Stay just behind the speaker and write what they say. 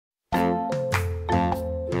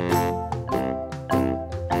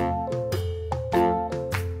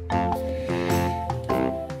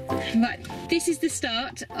this is the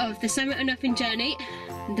start of the Summit or Nothing journey.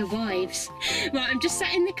 The wives. Right, I'm just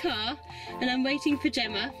sat in the car and I'm waiting for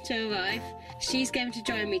Gemma to arrive. She's going to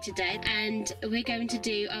join me today and we're going to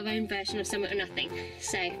do our own version of Summit or Nothing.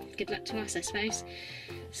 So, good luck to us, I suppose.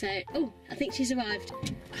 So, oh, I think she's arrived.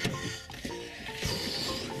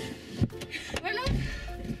 Right, love?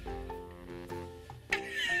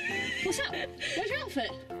 What's up? Where's your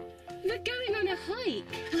outfit? We're going on a hike.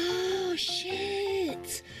 Oh,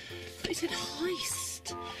 shit. I said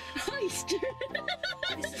heist. Heist?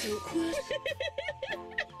 This is awkward.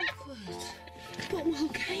 Got my whole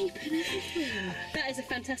cape and everything. That is a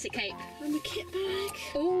fantastic cape. And my kit bag.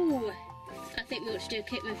 Oh, I think we ought to do a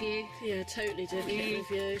kit review. Yeah, totally do a kit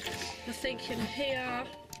review. I'm thinking here,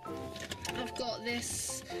 I've got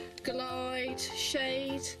this glide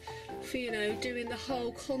shade for, you know, doing the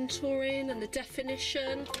whole contouring and the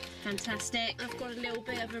definition. Fantastic. I've got a little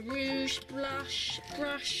bit of a rouge brush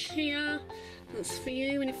here. That's for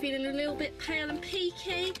you when you're feeling a little bit pale and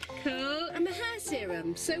peaky. Cool. And my hair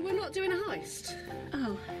serum. So we're not doing a heist.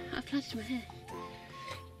 Oh, I've plaited my hair.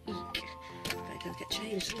 Eek. Better go get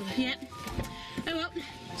changed. Yep. Oh well,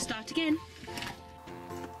 start again.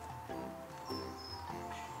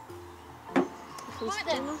 Right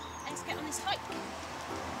then, let's get on this hike.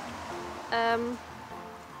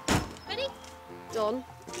 Ready? Don,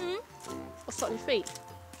 what's on your feet?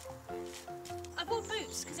 I bought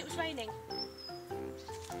boots because it was raining.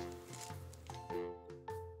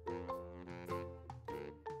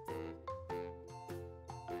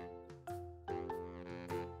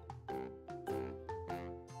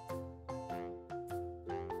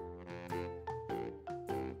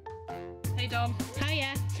 Hey Don.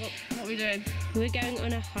 Hiya. What are we doing? We're going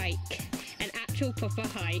on a hike, an actual proper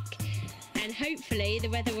hike. And hopefully the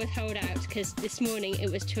weather will hold out because this morning it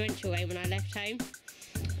was torrential rain when I left home.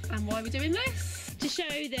 And why are we doing this? To show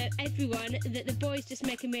that everyone, that the boys just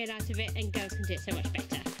make a meal out of it and girls can do it so much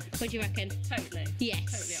better. What do you reckon? Totally.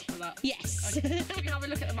 Yes. Totally up for that. Yes. Okay. Should we have a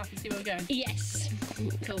look at the map and see where we're going? Yes.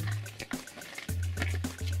 Cool.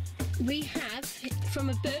 We have, from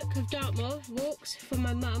a book of Dartmoor, walks from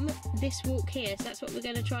my mum, this walk here. So that's what we're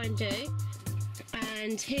going to try and do.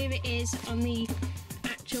 And here it is on the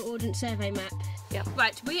actual Ordnance Survey map. Yep.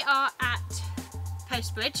 Right, we are at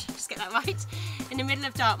Postbridge, just get that right, in the middle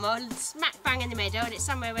of Dartmoor, smack bang in the middle, and it's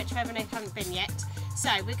somewhere which Trevor and I haven't been yet. So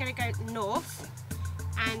we're going to go north,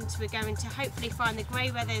 and we're going to hopefully find the grey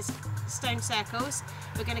weathers stone circles.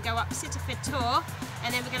 We're going to go up Sittaford Tor,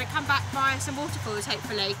 and then we're going to come back via some waterfalls,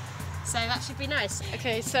 hopefully. So that should be nice.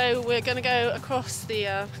 Okay, so we're going to go across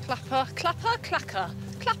the Clapper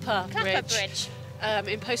Bridge.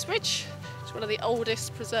 In Postbridge. It's one of the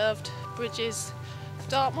oldest preserved bridges of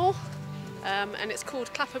Dartmoor, and it's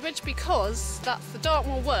called Clapper Bridge because that's the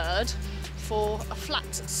Dartmoor word for a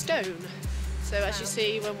flat stone. So as you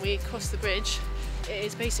see when we cross the bridge, it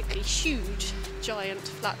is basically huge, giant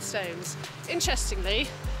flat stones. Interestingly,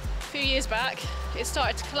 a few years back, it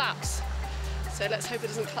started to collapse. So let's hope it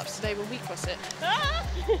doesn't collapse today when we cross it.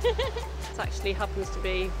 This actually happens to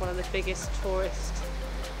be one of the biggest tourist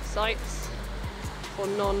sites for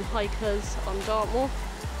non-hikers on Dartmoor.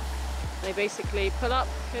 They basically pull up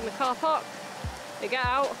in the car park, they get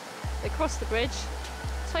out, they cross the bridge,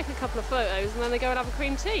 take a couple of photos, and then they go and have a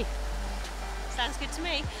cream tea. Sounds good to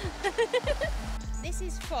me. This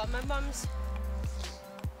is from my mum's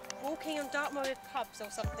walking on Dartmoor with pubs or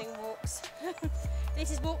something walks. This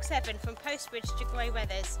is walk 7 from Postbridge to Grey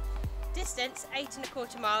Weathers. Distance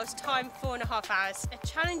 8¼ miles, time 4.5 hours. A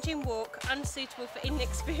challenging walk, unsuitable for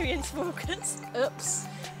inexperienced walkers. Oops.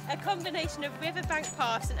 A combination of riverbank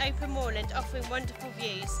paths and open moorland offering wonderful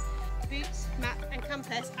views. Boots, map and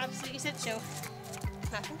compass, absolutely essential.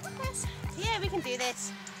 Map and compass. Yeah, we can do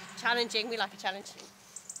this. Challenging, we like a challenge.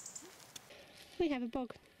 We have a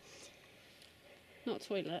bog. Not a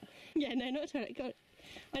toilet. Yeah, no, not a toilet. God.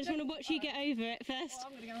 I just want to watch you get over it first. Well,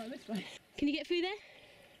 I'm going to go around this way. Can you get through there?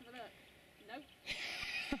 No.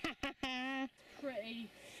 Pretty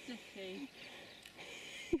sticky.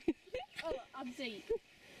 Oh, I'm deep.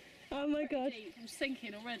 Oh my god. Deep. I'm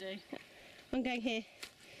sinking already. I'm going here.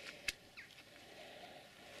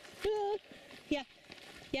 Yeah,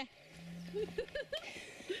 yeah.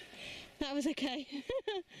 That was okay.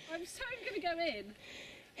 I'm so going to go in.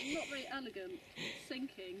 I'm not very elegant.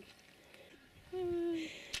 Sinking. Yay!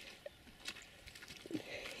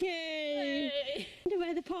 Hey. I wonder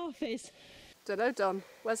where the path is. Don't know, Don.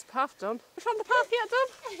 Where's the path, Don? We found the path yet, Don?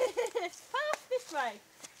 Path this way.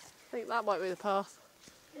 I think that might be the path.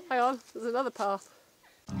 Hang on, there's another path.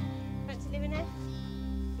 Fancy living there?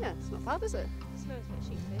 Yeah, it's not bad, is it? It smells a bit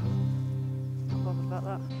sheepy. Not bothered about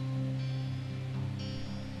that.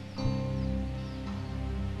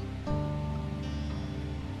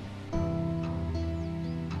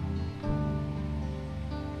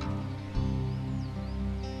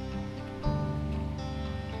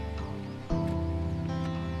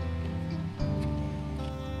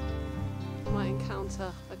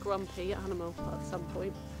 encounter a grumpy animal at some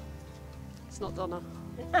point. It's not Donna.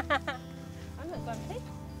 I'm not grumpy. Do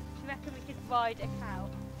you reckon we could ride a cow?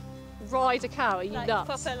 Ride a cow? Are you like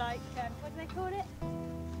nuts? Proper like, what do they call it?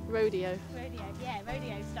 Rodeo. Rodeo, yeah,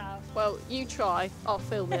 rodeo style. Well, you try, I'll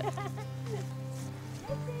film it. Oh,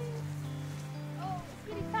 it's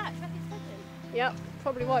really fat. Do you reckon it's pregnant? Yep,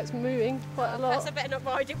 probably why it's moving quite a lot. Perhaps I better not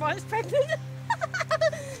ride it while it's pregnant.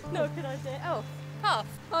 No, can I do it? Oh, half.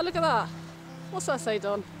 Oh, look at that. What's that say,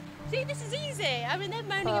 Don? See, this is easy. I mean, they're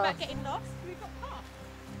moaning about getting lost. We've got half.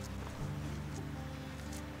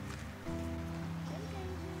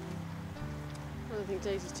 I don't think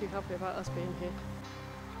Daisy's too happy about us being here.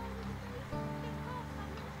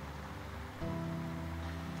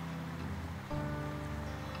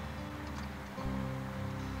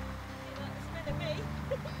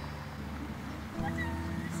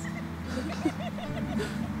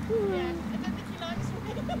 Yeah, I don't think he likes me.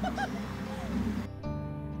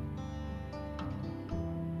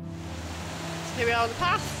 Here we are on the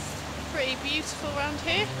path. Pretty beautiful around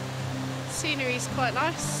here. Scenery's quite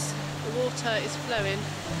nice. The water is flowing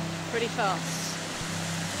pretty fast.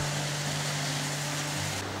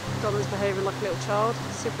 Donna's behaving like a little child,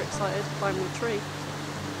 super excited, climbing the tree.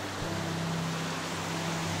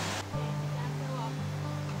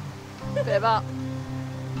 Bit of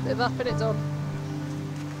up in it, Don.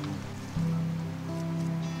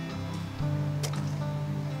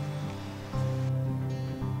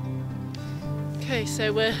 Okay,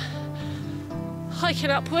 so we're hiking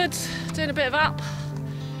upwards, doing a bit of up.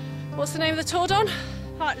 What's the name of the tour, Don?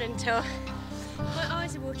 Hartland Tor. My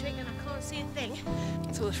eyes are watering and I can't see a thing.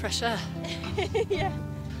 It's all the fresh air. Yeah.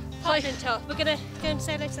 Hartland Tor. We're going to go and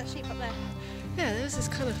say hello to that sheep up there. Yeah, there's this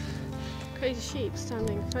kind of crazy sheep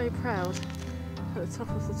standing very proud at the top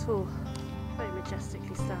of the Tor. Very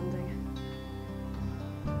majestically standing.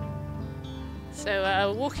 So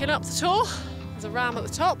we're walking up the Tor. There's a ram at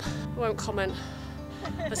the top. I won't comment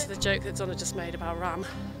as to the joke that Donna just made about ram.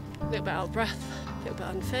 A little bit out of breath, a little bit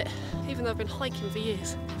unfit. Even though I've been hiking for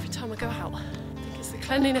years, every time I go out, I think it's the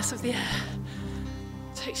cleanliness of the air.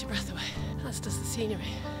 It takes your breath away, as does the scenery.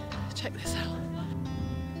 Check this out.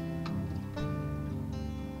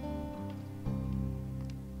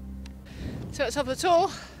 So at the top of the Tor,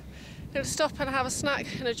 going to stop and have a snack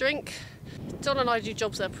and a drink. Donna and I do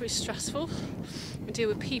jobs that are pretty stressful. We deal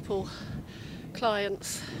with people,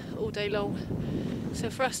 clients all day long. So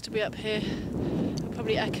for us to be up here, we'll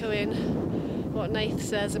probably echo in what Nath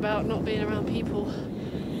says about not being around people.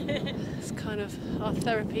 It's kind of our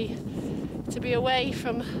therapy to be away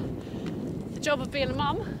from the job of being a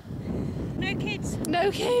mum. No kids.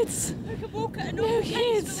 No kids. We can walk at a normal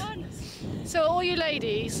pace for once. So all you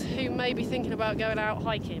ladies who may be thinking about going out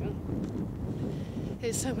hiking,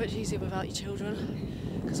 it's so much easier without your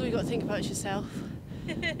children because all you've got to think about is yourself.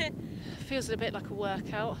 It feels a bit like a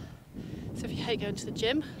workout. So if you hate going to the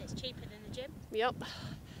gym, it's cheaper than the gym. Yep.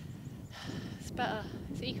 It's better.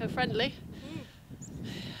 It's eco-friendly.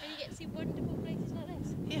 And you get to see wonderful places like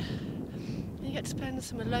this. Yeah. And you get to spend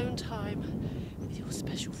some alone time with your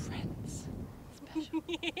special friends. Special.